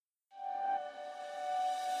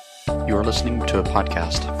You are listening to a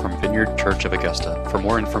podcast from Vineyard Church of Augusta. For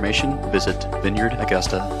more information, visit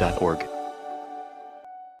vineyardaugusta.org.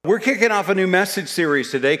 We're kicking off a new message series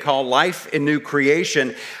today called Life in New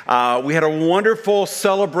Creation. We had a wonderful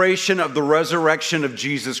celebration of the resurrection of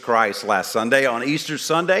Jesus Christ last Sunday, on Easter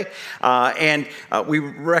Sunday. And we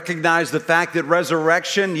recognize the fact that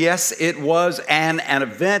resurrection, yes, it was an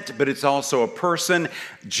event, but it's also a person,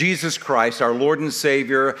 Jesus Christ, our Lord and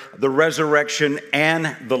Savior, the resurrection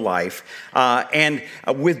and the life. And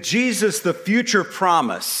with Jesus, the future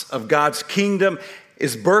promise of God's kingdom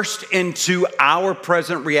is burst into our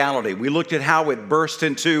present reality. We looked at how it burst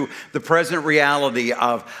into the present reality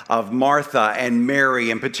of Martha and Mary,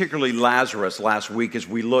 and particularly Lazarus last week as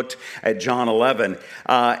we looked at John 11.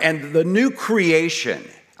 And the new creation,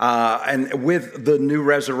 and with the new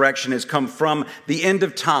resurrection, has come from the end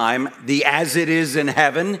of time, the as it is in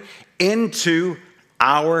heaven, into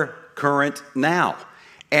our current now.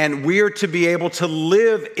 And we are to be able to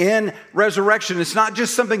live in resurrection. It's not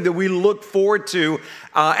just something that we look forward to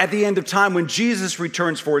at the end of time when Jesus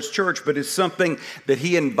returns for his church, but it's something that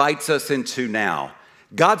he invites us into now.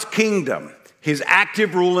 God's kingdom, his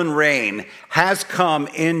active rule and reign, has come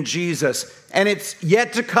in Jesus, and it's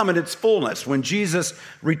yet to come in its fullness when Jesus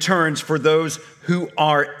returns for those who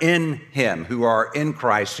are in him, who are in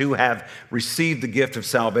Christ, who have received the gift of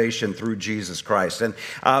salvation through Jesus Christ. And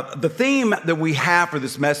the theme that we have for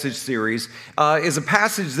this message series is a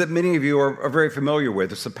passage that many of you are very familiar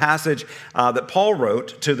with. It's a passage that Paul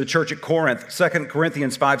wrote to the church at Corinth, 2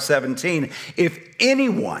 Corinthians 5:17. If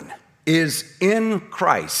anyone is in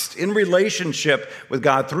Christ, in relationship with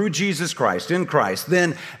God through Jesus Christ, in Christ,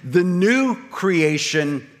 then the new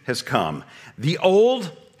creation has come. The old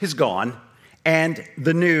is gone, and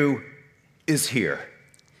the new is here.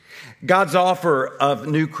 God's offer of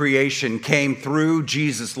new creation came through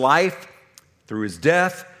Jesus' life, through his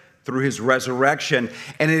death, through his resurrection,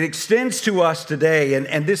 and it extends to us today.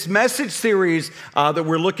 And this message series that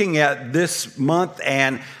we're looking at this month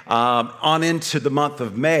and on into the month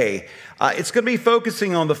of May, it's going to be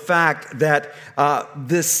focusing on the fact that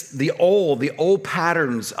the old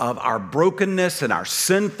patterns of our brokenness and our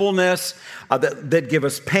sinfulness that give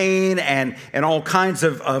us pain and all kinds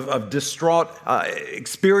of distraught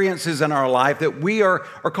experiences in our life, that we are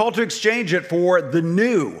called to exchange it for the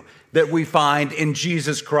new that we find in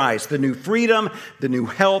Jesus Christ, the new freedom, the new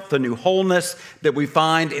health, the new wholeness that we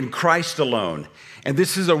find in Christ alone. And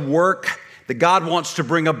this is a work that God wants to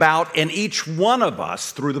bring about in each one of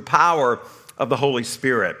us through the power of the Holy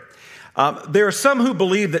Spirit. There are some who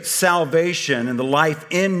believe that salvation and the life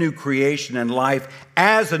in new creation and life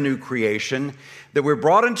as a new creation, that we're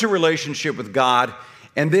brought into relationship with God,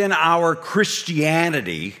 and then our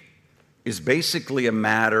Christianity is basically a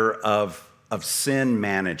matter of sin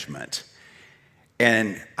management.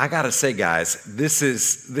 And I gotta say, guys, this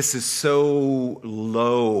is so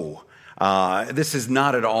low. This is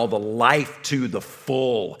not at all the life to the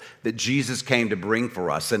full that Jesus came to bring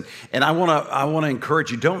for us. And I wanna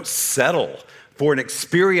encourage you, don't settle for an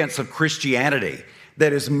experience of Christianity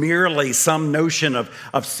that is merely some notion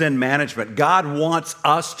of sin management. God wants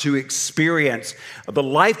us to experience the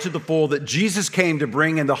life to the full that Jesus came to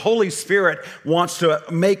bring, and the Holy Spirit wants to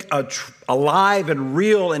make alive and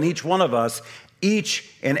real in each one of us each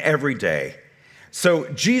and every day. So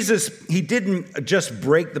Jesus, he didn't just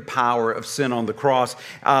break the power of sin on the cross.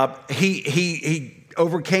 He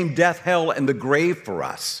overcame death, hell, and the grave for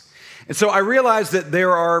us. And so I realize that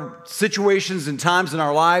there are situations and times in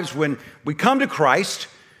our lives when we come to Christ,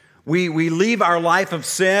 we leave our life of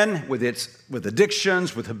sin with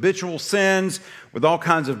addictions, with habitual sins, with all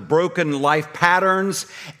kinds of broken life patterns,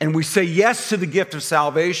 and we say yes to the gift of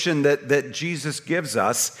salvation that Jesus gives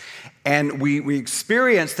us, and we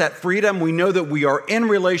experience that freedom. We know that we are in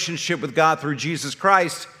relationship with God through Jesus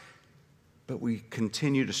Christ, but we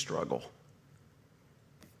continue to struggle.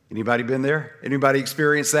 Anybody been there? Anybody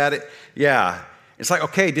experienced that? Yeah. It's like,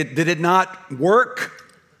 okay, did it not work?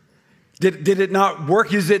 Did it not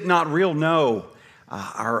work? Is it not real? No.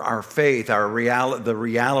 Our faith, the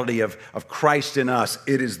reality of Christ in us,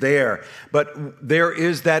 it is there. But there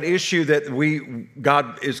is that issue that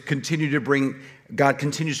God continues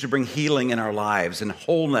to bring healing in our lives and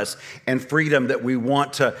wholeness and freedom that we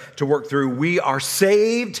want to work through. We are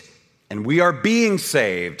saved and we are being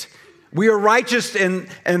saved. We are righteous in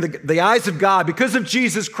the eyes of God because of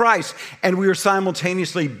Jesus Christ, and we are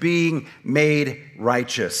simultaneously being made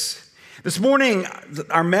righteous. This morning,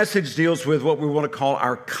 our message deals with what we want to call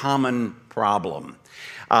our common problem.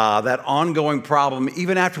 that ongoing problem,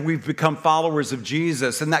 even after we've become followers of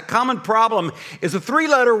Jesus. And that common problem is a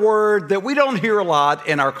three-letter word that we don't hear a lot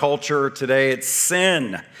in our culture today. It's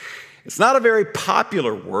sin. It's not a very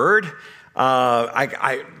popular word.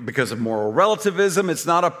 Because of moral relativism, it's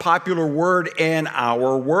not a popular word in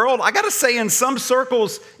our world. I got to say, in some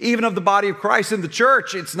circles, even of the body of Christ in the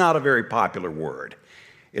church, it's not a very popular word.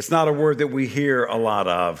 It's not a word that we hear a lot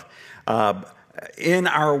of. In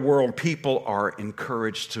our world, people are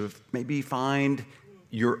encouraged to maybe find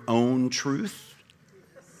your own truth.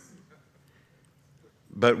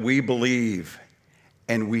 But we believe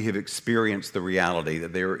and we have experienced the reality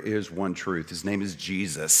that there is one truth. His name is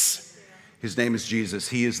Jesus. His name is Jesus.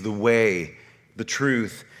 He is the way, the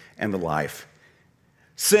truth, and the life.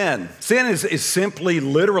 Sin is simply,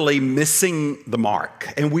 literally missing the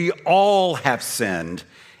mark. And we all have sinned,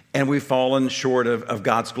 and we've fallen short of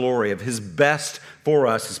God's glory, of his best for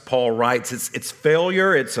us, as Paul writes. It's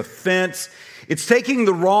failure, it's offense, it's taking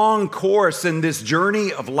the wrong course in this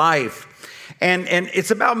journey of life. And it's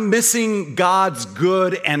about missing God's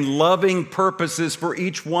good and loving purposes for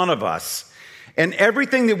each one of us. And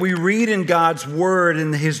everything that we read in God's word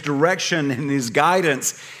and his direction and his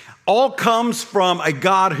guidance all comes from a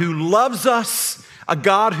God who loves us, a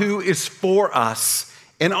God who is for us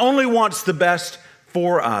and only wants the best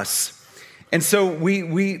for us. And so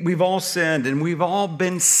we've all sinned, and we've all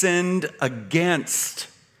been sinned against.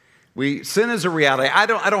 Sin is a reality. I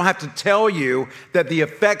don't have to tell you that the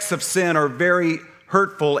effects of sin are very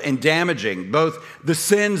hurtful and damaging, both the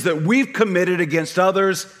sins that we've committed against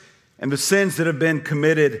others and the sins that have been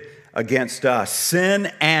committed against us.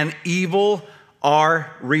 Sin and evil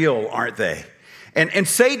are real, aren't they? And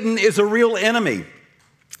Satan is a real enemy.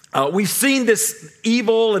 We've seen this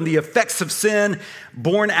evil and the effects of sin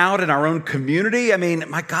borne out in our own community. I mean,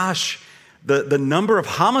 my gosh, the number of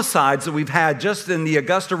homicides that we've had just in the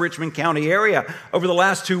Augusta-Richmond County area over the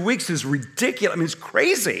last 2 weeks is ridiculous. I mean, it's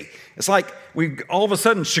crazy. It's like all of a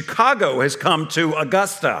sudden Chicago has come to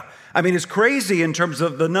Augusta. I mean, it's crazy in terms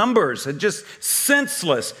of the numbers and just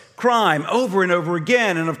senseless crime over and over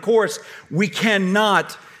again. And of course, we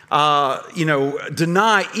cannot,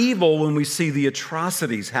 deny evil when we see the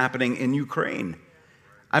atrocities happening in Ukraine.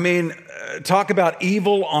 I mean, talk about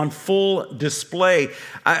evil on full display.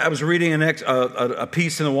 I was reading a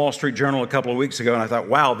piece in the Wall Street Journal a couple of weeks ago, and I thought,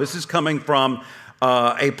 wow, this is coming from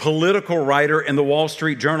a political writer in the Wall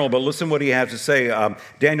Street Journal. But listen what he has to say,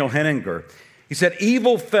 Daniel Henninger. He said,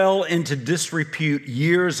 evil fell into disrepute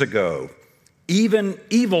years ago. Even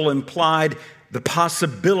evil implied the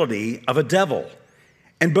possibility of a devil.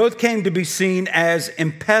 And both came to be seen as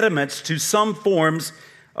impediments to some forms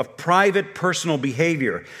of private personal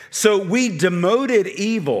behavior. So we demoted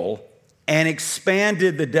evil and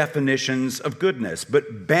expanded the definitions of goodness.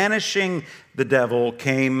 But banishing the devil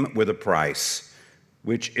came with a price,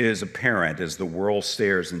 which is apparent as the world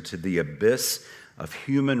stares into the abyss of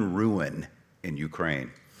human ruin in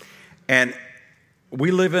Ukraine. And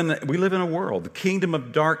we live in a world. The kingdom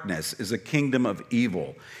of darkness is a kingdom of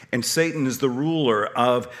evil. And Satan is the ruler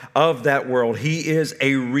of that world. He is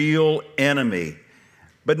a real enemy.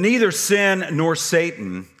 But neither sin nor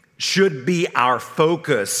Satan should be our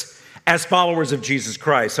focus as followers of Jesus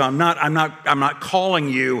Christ. So I'm not calling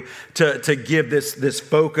you to give this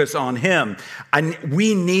focus on him.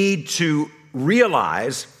 We need to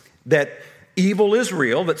realize that evil is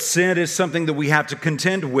real, that sin is something that we have to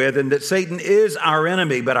contend with, and that Satan is our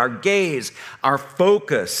enemy, but our gaze, our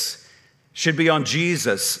focus should be on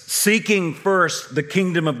Jesus, seeking first the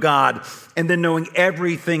kingdom of God, and then knowing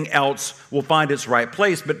everything else will find its right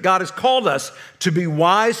place. But God has called us to be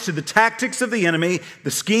wise to the tactics of the enemy,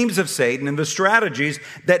 the schemes of Satan, and the strategies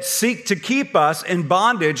that seek to keep us in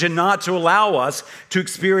bondage and not to allow us to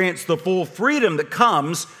experience the full freedom that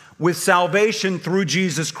comes with salvation through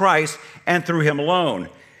Jesus Christ and through him alone.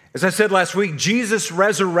 As I said last week, Jesus'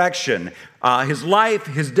 resurrection, his life,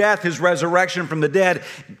 his death, his resurrection from the dead,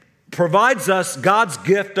 provides us God's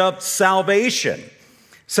gift of salvation.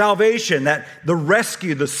 Salvation, that the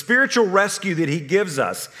rescue, the spiritual rescue that he gives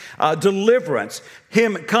us, deliverance,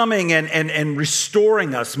 him coming and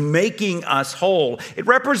restoring us, making us whole. It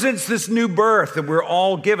represents this new birth that we're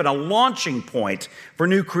all given, a launching point for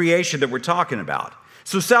new creation that we're talking about.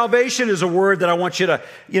 So salvation is a word that I want you to,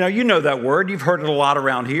 you know that word. You've heard it a lot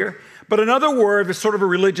around here. But another word is sort of a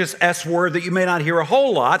religious S word that you may not hear a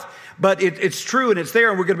whole lot, but it's true and it's there,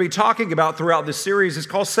 and we're going to be talking about throughout this series. It's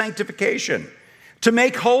called sanctification. To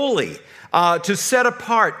make holy, to set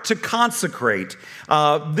apart, to consecrate.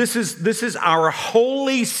 This is our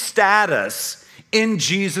holy status in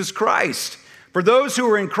Jesus Christ. For those who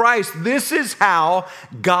are in Christ, this is how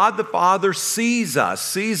God the Father sees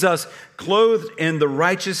us clothed in the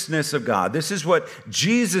righteousness of God. This is what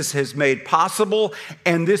Jesus has made possible,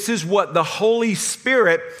 and this is what the Holy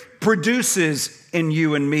Spirit produces in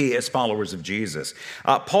you and me as followers of Jesus.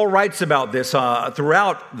 Paul writes about this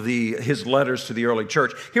throughout his letters to the early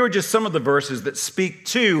church. Here are just some of the verses that speak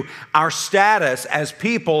to our status as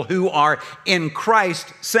people who are in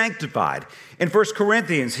Christ sanctified. In 1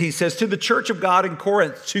 Corinthians, he says, to the church of God in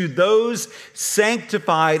Corinth, to those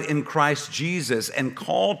sanctified in Christ Jesus and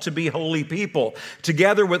called to be holy people,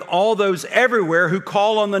 together with all those everywhere who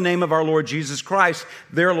call on the name of our Lord Jesus Christ,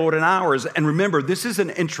 their Lord and ours. And remember, this is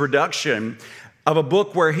an introduction of a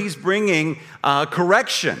book where he's bringing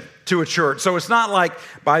correction to a church. So it's not like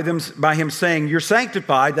by him saying, you're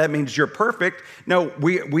sanctified, that means you're perfect. No,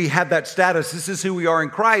 we have that status. This is who we are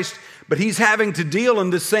in Christ. But he's having to deal in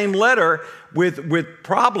the same letter with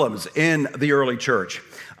problems in the early church.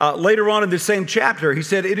 Later on in the same chapter, he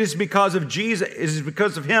said, it is because of Jesus, it is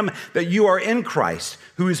because of him that you are in Christ,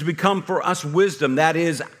 who has become for us wisdom. That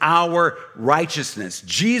is our righteousness.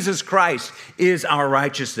 Jesus Christ is our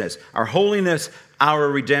righteousness, our holiness, our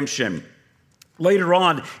redemption. Later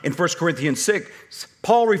on in 1 Corinthians 6,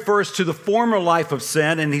 Paul refers to the former life of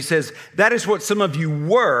sin, and he says, that is what some of you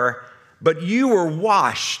were, but you were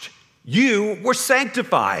washed. You were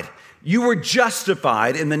sanctified. You were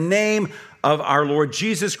justified in the name of our Lord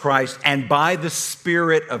Jesus Christ and by the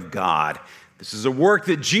Spirit of God. This is a work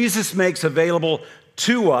that Jesus makes available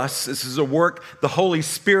to us. This is a work the Holy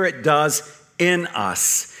Spirit does in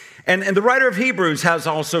us. And the writer of Hebrews has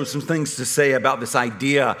also some things to say about this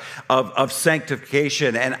idea of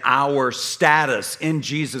sanctification and our status in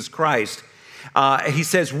Jesus Christ. He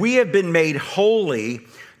says, we have been made holy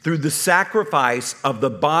through the sacrifice of the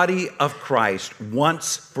body of Christ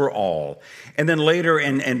once for all. And then later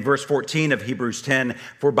in verse 14 of Hebrews 10,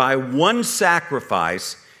 for by one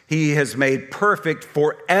sacrifice he has made perfect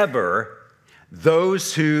forever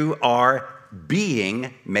those who are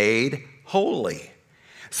being made holy.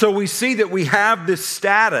 So we see that we have this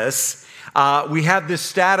status. We have this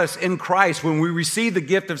status in Christ. When we receive the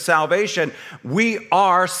gift of salvation, we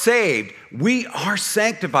are saved. We are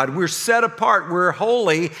sanctified. We're set apart. We're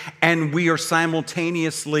holy. And we are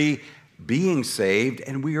simultaneously being saved.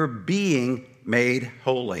 And we are being made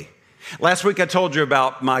holy. Last week I told you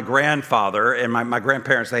about my grandfather and my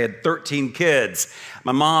grandparents. They had 13 kids.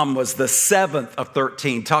 My mom was the 7th of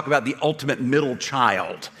 13. Talk about the ultimate middle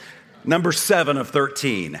child. Number 7 of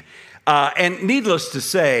 13. And needless to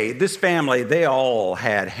say, this family, they all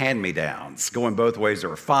had hand-me-downs going both ways. There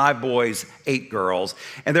were 5 boys, 8 girls,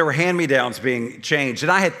 and there were hand-me-downs being changed.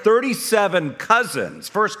 And I had 37 cousins,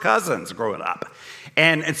 first cousins growing up.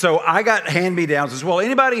 And so I got hand-me-downs as well.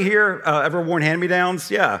 Anybody here ever worn hand-me-downs?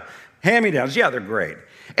 Yeah, hand-me-downs. Yeah, they're great.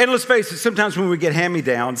 And let's face it, sometimes when we get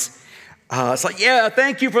hand-me-downs, it's like, yeah,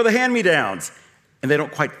 thank you for the hand-me-downs. And they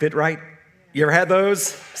don't quite fit right. You ever had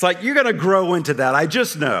those? It's like, you're going to grow into that. I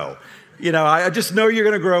just know. I just know you're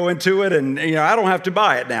going to grow into it, and, I don't have to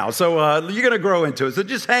buy it now. So you're going to grow into it. So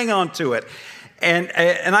just hang on to it. And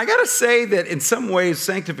I got to say that in some ways,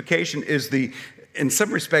 sanctification is in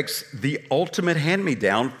some respects, the ultimate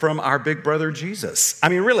hand-me-down from our big brother Jesus. I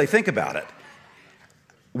mean, really, think about it.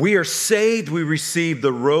 We are saved. We receive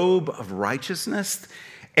the robe of righteousness.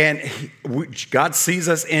 And God sees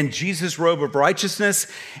us in Jesus' robe of righteousness,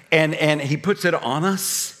 and he puts it on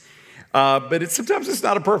us. But sometimes it's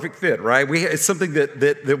not a perfect fit, right? It's something that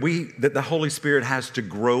the Holy Spirit has to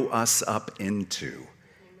grow us up into.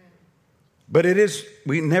 But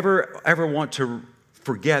we never ever want to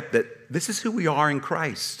forget that this is who we are in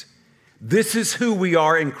Christ. This is who we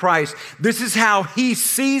are in Christ. This is how he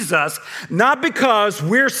sees us, not because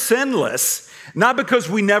we're sinless, not because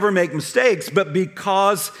we never make mistakes, but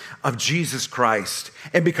because of Jesus Christ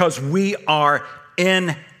and because we are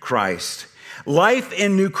in Christ. Life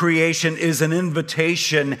in new creation is an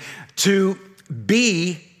invitation to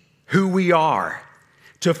be who we are,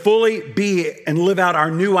 to fully be and live out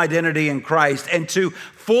our new identity in Christ, and to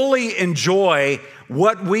fully enjoy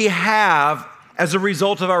what we have as a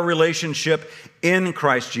result of our relationship in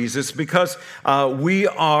Christ Jesus, because we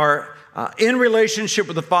are in relationship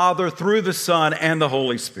with the Father through the Son and the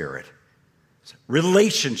Holy Spirit.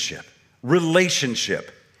 Relationship.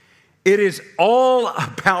 It is all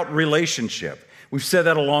about relationship. We've said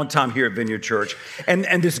that a long time here at Vineyard Church.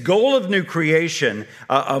 And this goal of new creation,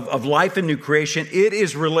 of life in new creation, it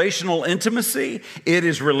is relational intimacy, it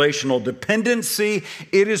is relational dependency,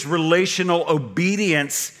 it is relational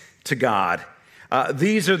obedience to God.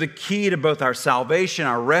 These are the key to both our salvation,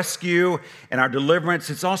 our rescue, and our deliverance.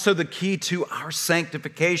 It's also the key to our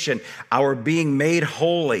sanctification, our being made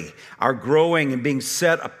holy, our growing and being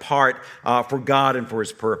set apart for God and for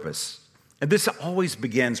His purpose. And this always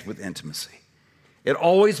begins with intimacy. It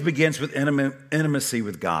always begins with intimacy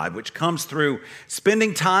with God, which comes through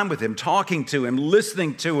spending time with Him, talking to Him,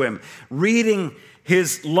 listening to Him, reading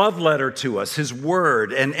His love letter to us, His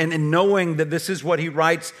word, and knowing that this is what He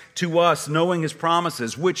writes to us, knowing His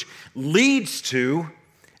promises, which leads to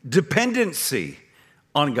dependency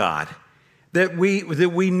on God, that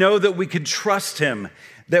we know that we can trust Him,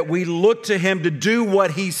 that we look to Him to do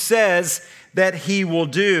what He says that He will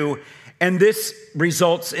do, and this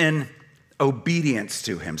results in obedience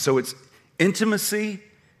to Him. So it's intimacy,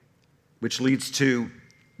 which leads to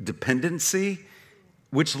dependency,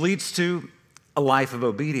 which leads to a life of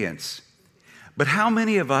obedience. But how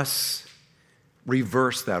many of us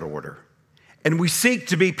reverse that order? And we seek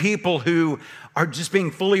to be people who are just being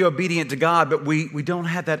fully obedient to God, but we don't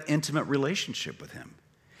have that intimate relationship with Him.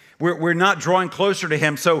 We're not drawing closer to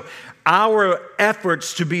Him. So our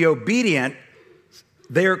efforts to be obedient,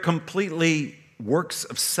 they're completely works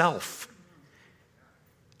of self.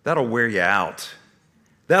 That'll wear you out.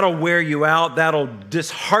 That'll wear you out. That'll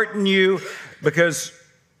dishearten you because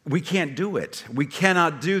we can't do it. We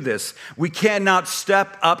cannot do this. We cannot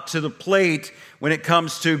step up to the plate when it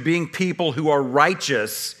comes to being people who are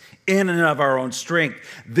righteous in and of our own strength.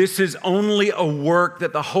 This is only a work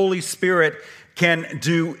that the Holy Spirit can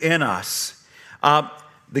do in us.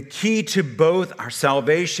 The key to both our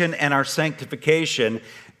salvation and our sanctification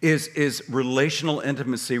is relational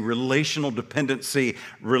intimacy, relational dependency,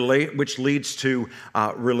 which leads to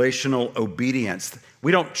relational obedience.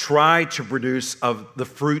 We don't try to produce the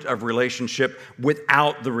fruit of relationship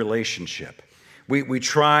without the relationship. We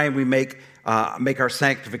try and we make our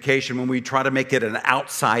sanctification, when we try to make it an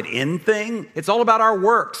outside-in thing, it's all about our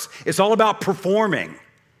works. It's all about performing.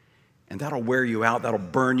 And that'll wear you out, that'll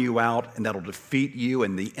burn you out, and that'll defeat you,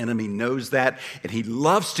 and the enemy knows that, and he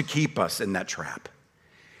loves to keep us in that trap.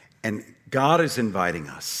 And God is inviting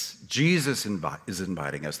us. Jesus is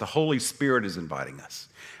inviting us. The Holy Spirit is inviting us.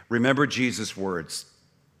 Remember Jesus' words,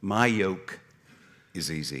 "My yoke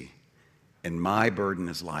is easy, and my burden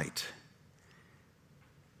is light."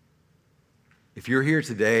 If you're here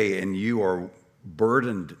today and you are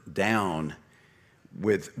burdened down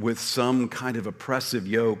with some kind of oppressive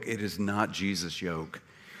yoke, it is not Jesus' yoke.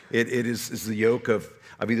 It is the yoke of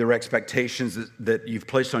either expectations that you've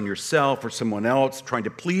placed on yourself or someone else, trying to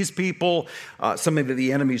please people, something that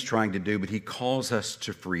the enemy's trying to do, but he calls us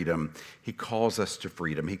to freedom. He calls us to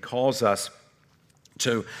freedom. He calls us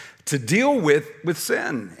to deal with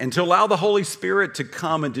sin and to allow the Holy Spirit to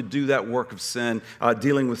come and to do that work of sin,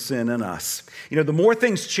 dealing with sin in us. You know, the more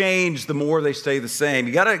things change, the more they stay the same.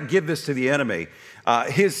 You got to give this to the enemy.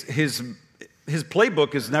 His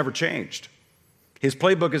playbook has never changed. His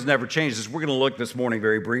playbook has never changed. As we're going to look this morning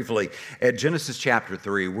very briefly at Genesis chapter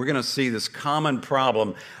 3, we're going to see this common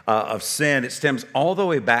problem of sin. It stems all the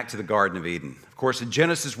way back to the Garden of Eden. Of course, in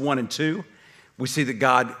Genesis 1 and 2, we see that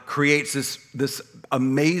God creates this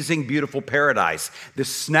amazing, beautiful paradise,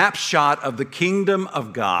 this snapshot of the kingdom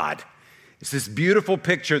of God. It's this beautiful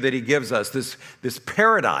picture that he gives us, this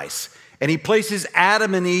paradise. And he places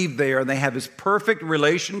Adam and Eve there, and they have this perfect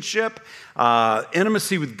relationship,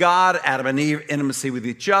 intimacy with God, Adam and Eve, intimacy with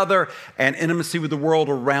each other, and intimacy with the world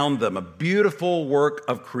around them. A beautiful work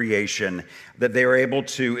of creation that they are able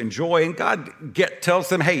to enjoy. And God tells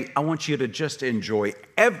them, hey, I want you to just enjoy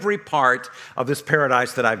every part of this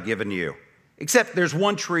paradise that I've given you. Except there's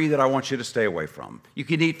one tree that I want you to stay away from. You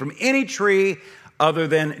can eat from any tree other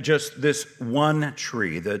than just this one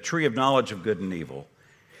tree, the tree of knowledge of good and evil.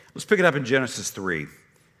 Let's pick it up in Genesis 3.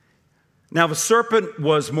 Now the serpent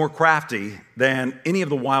was more crafty than any of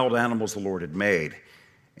the wild animals the Lord had made.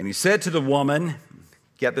 And he said to the woman,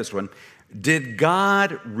 get this one, did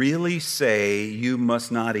God really say you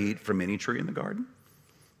must not eat from any tree in the garden?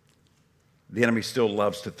 The enemy still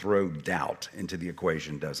loves to throw doubt into the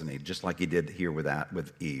equation, doesn't he? Just like he did here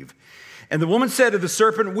with Eve. And the woman said to the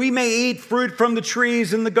serpent, we may eat fruit from the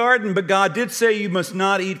trees in the garden, but God did say you must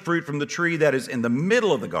not eat fruit from the tree that is in the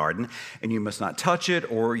middle of the garden, and you must not touch it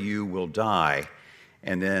or you will die.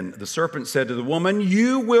 And then the serpent said to the woman,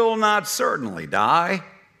 you will not certainly die.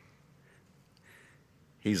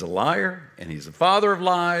 He's a liar, and he's the father of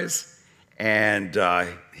lies, and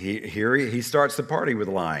he starts the party with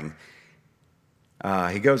lying.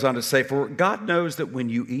 He goes on to say, for God knows that when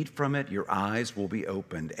you eat from it, your eyes will be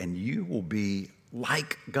opened, and you will be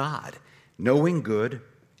like God, knowing good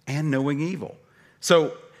and knowing evil.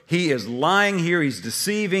 So He is lying here, he's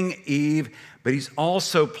deceiving Eve, but he's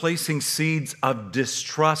also placing seeds of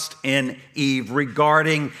distrust in Eve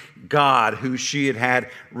regarding God, who she had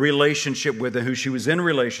relationship with and who she was in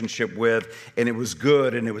relationship with, and it was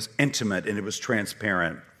good and it was intimate and it was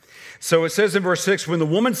transparent. So it says in verse 6, when the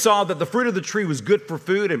woman saw that the fruit of the tree was good for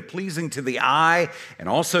food and pleasing to the eye and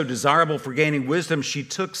also desirable for gaining wisdom, she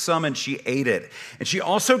took some and she ate it. And she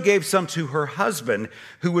also gave some to her husband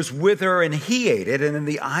who was with her, and he ate it. And then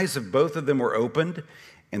the eyes of both of them were opened,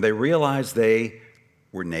 and they realized they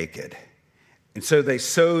were naked. And so they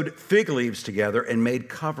sewed fig leaves together and made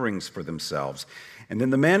coverings for themselves. And then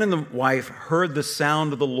the man and the wife heard the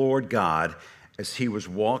sound of the Lord God as he was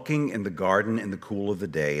walking in the garden in the cool of the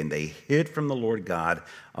day, and they hid from the Lord God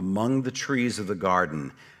among the trees of the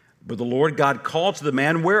garden. But the Lord God called to the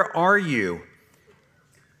man, "Where are you?"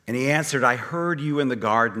 And he answered, "I heard you in the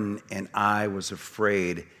garden, and I was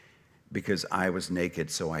afraid because I was naked,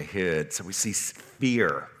 so I hid." So we see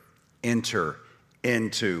fear enter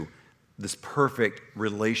into this perfect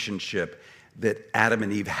relationship that Adam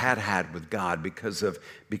and Eve had with God because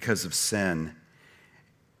of sin.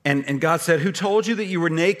 And God said, "Who told you that you were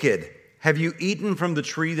naked? Have you eaten from the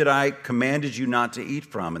tree that I commanded you not to eat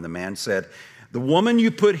from?" And the man said, "The woman you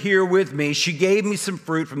put here with me, she gave me some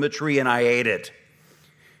fruit from the tree and I ate it."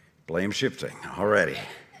 Blame shifting already.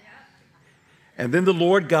 And then the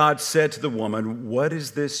Lord God said to the woman, "What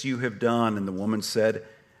is this you have done?" And the woman said,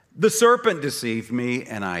 "The serpent deceived me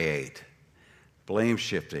and I ate." Blame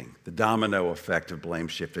shifting, the domino effect of blame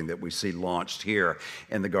shifting that we see launched here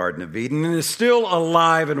in the Garden of Eden, and is still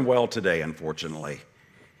alive and well today, unfortunately.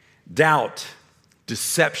 Doubt,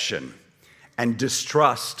 deception, and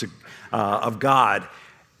distrust of God.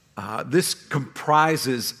 This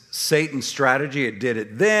comprises Satan's strategy. It did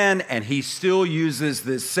it then, and he still uses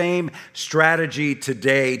this same strategy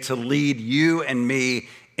today to lead you and me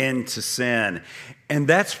into sin. And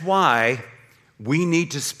that's why we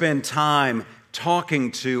need to spend time talking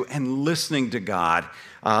to and listening to God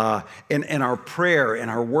in our prayer, in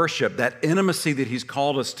our worship, that intimacy that he's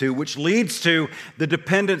called us to, which leads to the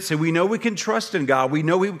dependency. We know we can trust in God. We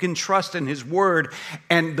know we can trust in his word.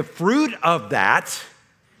 And the fruit of that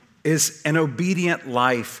is an obedient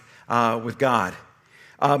life with God.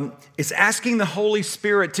 It's asking the Holy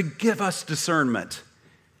Spirit to give us discernment.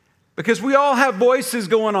 Because we all have voices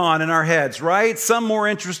going on in our heads, right? Some more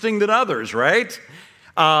interesting than others, right?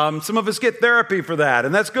 Some of us get therapy for that,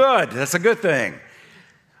 and that's good. That's a good thing.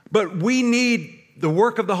 But we need the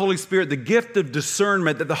work of the Holy Spirit, the gift of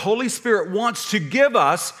discernment that the Holy Spirit wants to give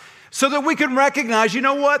us so that we can recognize, you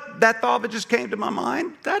know what, that thought that just came to my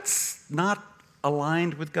mind, that's not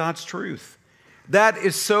aligned with God's truth. That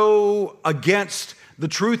is so against the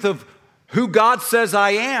truth of who God says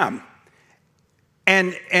I am.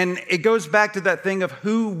 And it goes back to that thing of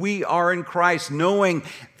who we are in Christ, knowing,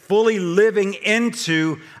 fully living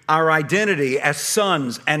into our identity as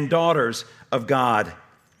sons and daughters of God.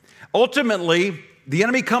 Ultimately, the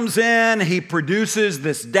enemy comes in, he produces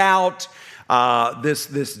this doubt, this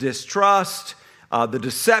distrust, the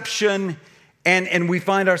deception, and we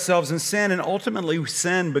find ourselves in sin, and ultimately we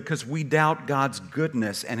sin because we doubt God's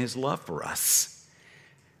goodness and his love for us.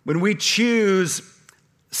 When we choose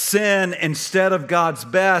sin instead of God's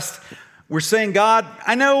best, we're saying, God,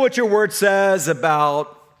 I know what your word says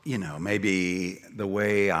about, maybe the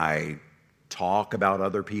way I talk about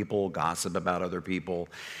other people, gossip about other people,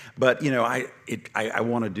 but, I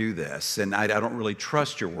want to do this, and I don't really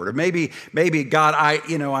trust your word. Or maybe God, I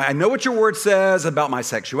know what your word says about my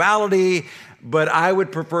sexuality, but I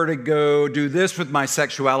would prefer to go do this with my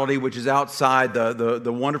sexuality, which is outside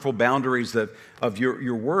the wonderful boundaries of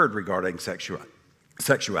your word regarding sexuality.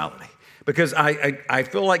 Because I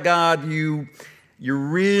feel like, God, you're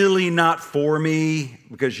really not for me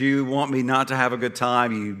because you want me not to have a good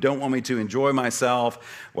time. You don't want me to enjoy myself,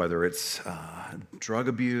 whether it's drug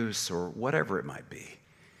abuse or whatever it might be.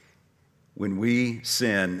 When we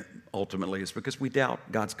sin, ultimately, it's because we doubt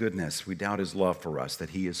God's goodness. We doubt his love for us,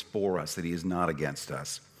 that he is for us, that he is not against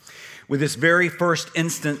us. With this very first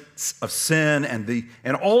instance of sin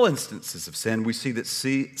and all instances of sin, we see that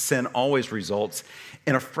sin always results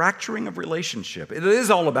in a fracturing of relationship. It is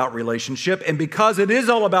all about relationship, and because it is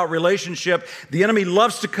all about relationship, the enemy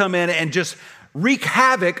loves to come in and just wreak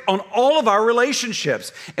havoc on all of our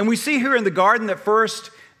relationships. And we see here in the garden that first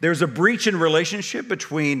there's a breach in relationship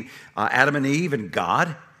between Adam and Eve and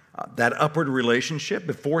God. That upward relationship.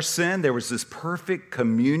 Before sin, there was this perfect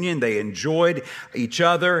communion. They enjoyed each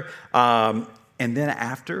other. And then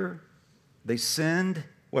after they sinned,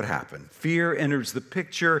 what happened? Fear enters the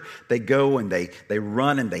picture. They go and they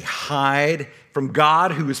run and they hide from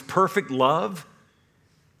God, who is perfect love.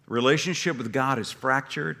 Relationship with God is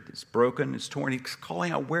fractured, it's broken, it's torn. He's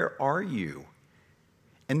calling out, where are you?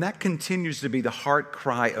 And that continues to be the heart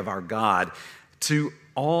cry of our God to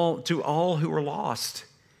all who are lost.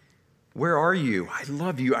 Where are you? I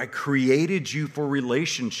love you. I created you for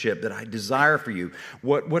relationship that I desire for you,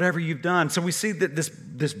 whatever you've done. So we see that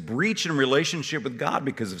this breach in relationship with God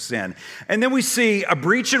because of sin. And then we see a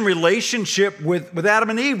breach in relationship with Adam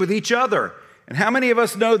and Eve, with each other. And how many of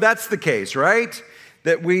us know that's the case, right?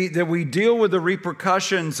 That we deal with the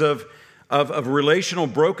repercussions of relational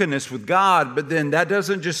brokenness with God, but then that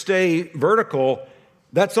doesn't just stay vertical.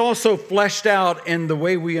 That's also fleshed out in the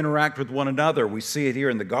way we interact with one another. We see it here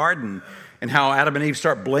in the garden and how Adam and Eve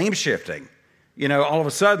start blame shifting. All of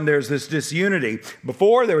a sudden there's this disunity.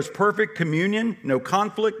 Before there was perfect communion, no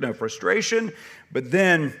conflict, no frustration. But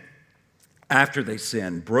then after they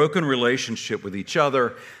sinned, broken relationship with each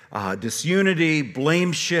other, disunity,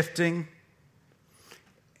 blame shifting.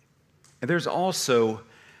 And there's also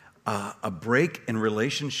a break in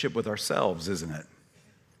relationship with ourselves, isn't it?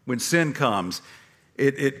 When sin comes,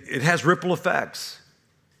 it has ripple effects.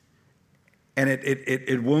 And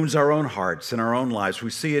it wounds our own hearts and our own lives.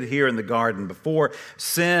 We see it here in the garden. Before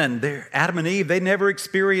sin, Adam and Eve, they never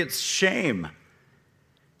experienced shame.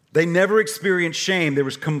 They never experienced shame. There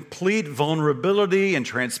was complete vulnerability and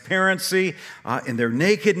transparency in their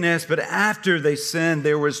nakedness. But after they sinned,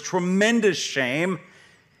 there was tremendous shame.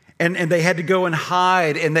 And they had to go and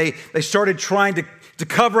hide. And they started trying to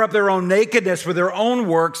cover up their own nakedness with their own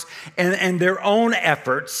works and their own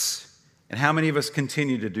efforts. And how many of us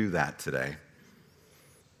continue to do that today?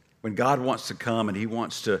 When God wants to come and He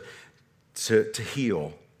wants to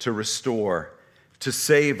heal, to restore, to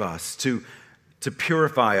save us, to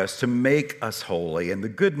purify us, to make us holy. And the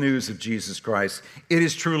good news of Jesus Christ, it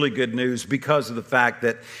is truly good news because of the fact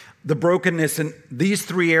that the brokenness in these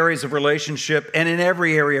three areas of relationship and in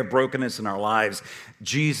every area of brokenness in our lives,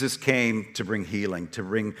 Jesus came to bring healing, to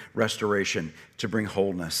bring restoration, to bring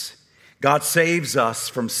wholeness. God saves us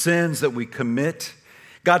from sins that we commit.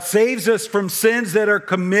 God saves us from sins that are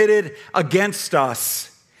committed against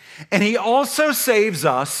us. And He also saves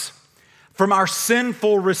us from our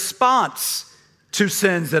sinful response to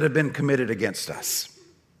sins that have been committed against us.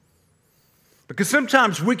 Because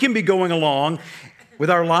sometimes we can be going along with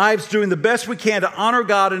our lives, doing the best we can to honor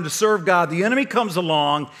God and to serve God. The enemy comes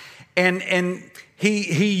along and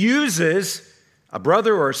he uses a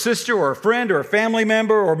brother or a sister or a friend or a family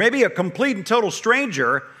member or maybe a complete and total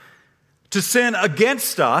stranger to sin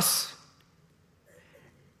against us.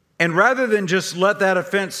 And rather than just let that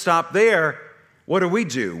offense stop there, what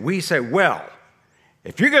do? We say, well,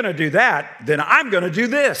 if you're going to do that, then I'm going to do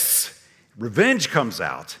this. Revenge comes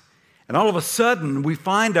out. And all of a sudden, we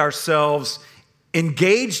find ourselves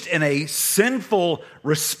engaged in a sinful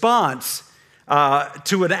response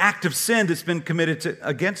to an act of sin that's been committed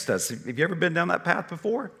against us. Have you ever been down that path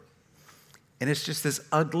before? And it's just this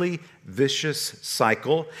ugly, vicious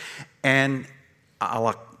cycle, and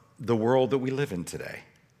the world that we live in today.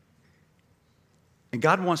 And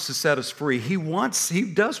God wants to set us free. He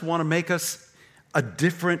does want to make us a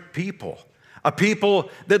different people. A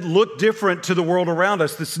people that look different to the world around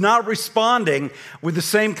us, that's not responding with the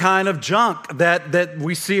same kind of junk that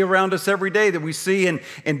we see around us every day, that we see in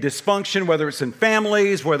dysfunction, whether it's in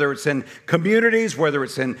families, whether it's in communities, whether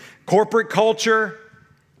it's in corporate culture.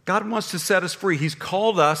 God wants to set us free. He's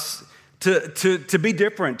called us to be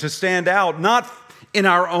different, to stand out, not in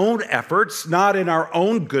our own efforts, not in our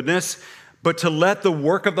own goodness, but to let the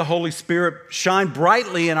work of the Holy Spirit shine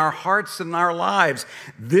brightly in our hearts and our lives.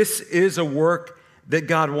 This is a work that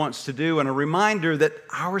God wants to do, and a reminder that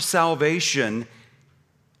our salvation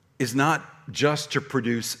is not just to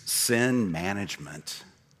produce sin management.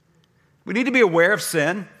 We need to be aware of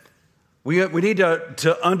sin. We need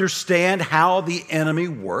to understand how the enemy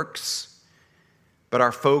works, but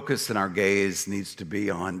our focus and our gaze needs to be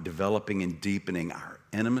on developing and deepening our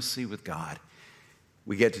intimacy with God.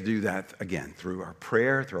 We get to do that, again, through our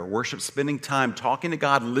prayer, through our worship, spending time talking to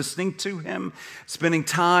God, listening to Him, spending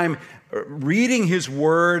time reading His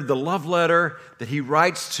Word, the love letter that He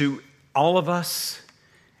writes to all of us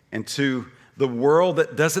and to the world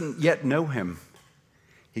that doesn't yet know Him.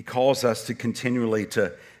 He calls us to continually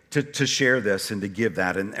to share this and to give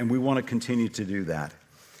that, and we want to continue to do that.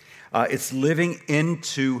 It's living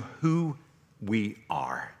into who we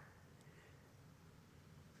are.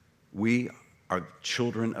 We are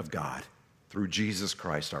children of God through Jesus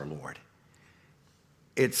Christ our Lord.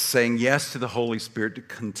 It's saying yes to the Holy Spirit to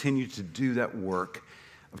continue to do that work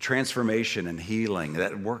of transformation and healing,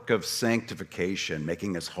 that work of sanctification,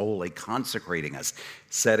 making us holy, consecrating us,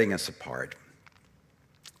 setting us apart.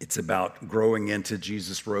 It's about growing into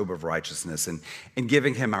Jesus' robe of righteousness and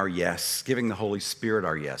giving him our yes, giving the Holy Spirit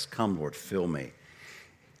our yes. Come, Lord, fill me.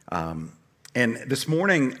 And this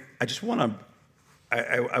morning,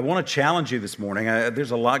 I want to challenge you this morning. There's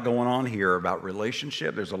a lot going on here about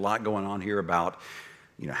relationship. There's a lot going on here about,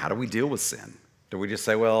 how do we deal with sin? Do we just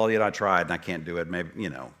say, well, I tried and I can't do it. Maybe,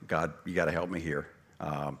 God, you got to help me here.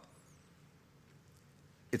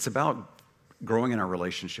 It's about growing in our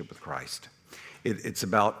relationship with Christ. It's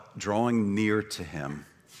about drawing near to him.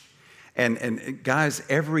 And guys,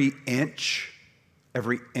 every inch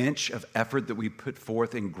of effort that we put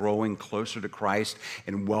forth in growing closer to Christ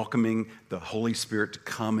and welcoming the Holy Spirit to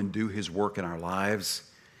come and do his work in our lives,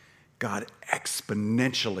 God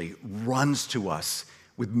exponentially runs to us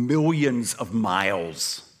with millions of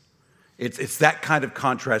miles. It's that kind of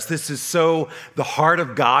contrast. This is so the heart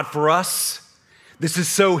of God for us. This is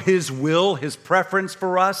so his will, his preference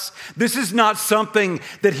for us. This is not something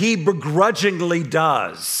that he begrudgingly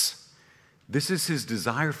does. This is his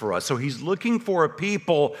desire for us. So he's looking for a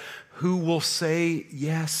people who will say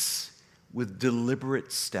yes with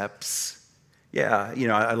deliberate steps. Yeah,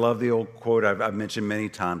 I love the old quote I've mentioned many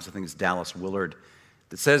times. I think it's Dallas Willard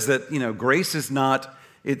that says that, grace is not,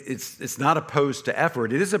 it's not opposed to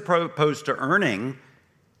effort. It is opposed to earning,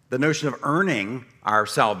 the notion of earning our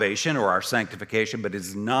salvation or our sanctification, but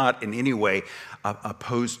is not in any way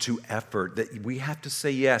opposed to effort, that we have to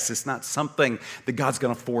say yes. It's not something that God's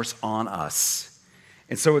going to force on us.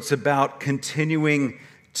 And so it's about continuing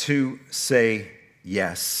to say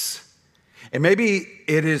yes. And maybe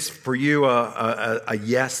it is for you a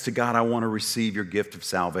yes to God, I want to receive your gift of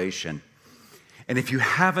salvation. And if you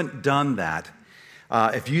haven't done that,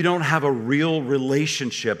 if you don't have a real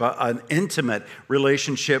relationship, an intimate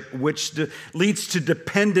relationship, which leads to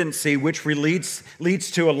dependency, which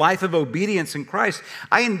leads to a life of obedience in Christ,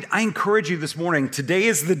 I encourage you this morning, today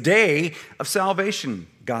is the day of salvation,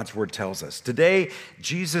 God's word tells us. Today,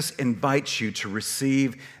 Jesus invites you to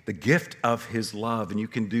receive the gift of his love, and you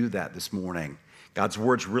can do that this morning. God's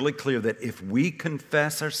word's really clear that if we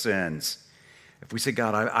confess our sins, if we say,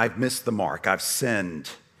 God, I've missed the mark, I've sinned,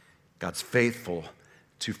 God's faithful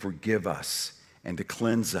to forgive us and to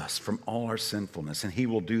cleanse us from all our sinfulness. And he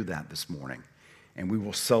will do that this morning. And we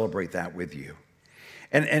will celebrate that with you.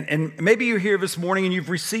 And maybe you're here this morning and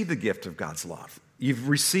you've received the gift of God's love. You've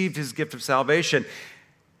received his gift of salvation,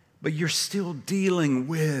 but you're still dealing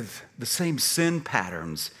with the same sin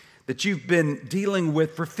patterns that you've been dealing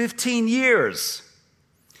with for 15 years.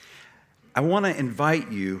 I want to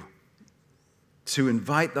invite you to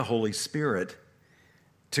invite the Holy Spirit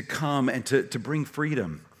to come and to bring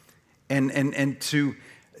freedom and to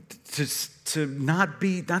not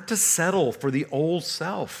to settle for the old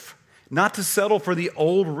self, not to settle for the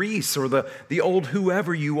old Reese or the old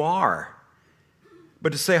whoever you are,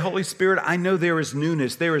 but to say, Holy Spirit, I know there is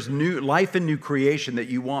newness, there is new life and new creation that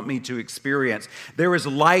you want me to experience. There is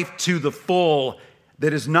life to the full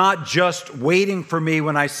that is not just waiting for me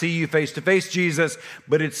when I see you face to face, Jesus,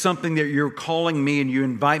 but it's something that you're calling me and you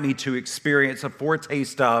invite me to experience a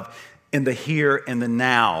foretaste of in the here and the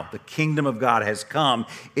now. The kingdom of God has come.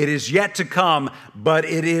 It is yet to come, but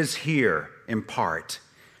it is here in part.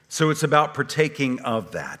 So it's about partaking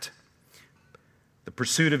of that. The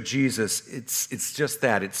pursuit of Jesus, it's just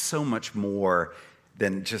that. It's so much more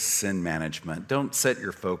than just sin management. Don't set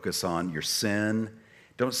your focus on your sin.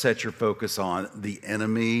 Don't set your focus on the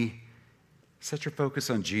enemy. Set your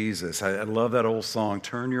focus on Jesus. I love that old song,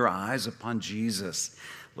 turn your eyes upon Jesus.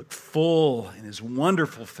 Look full in his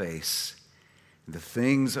wonderful face. And the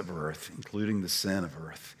things of earth, including the sin of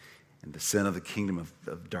earth and the sin of the kingdom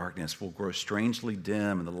of darkness, will grow strangely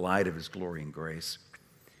dim in the light of his glory and grace.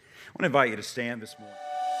 I want to invite you to stand this morning.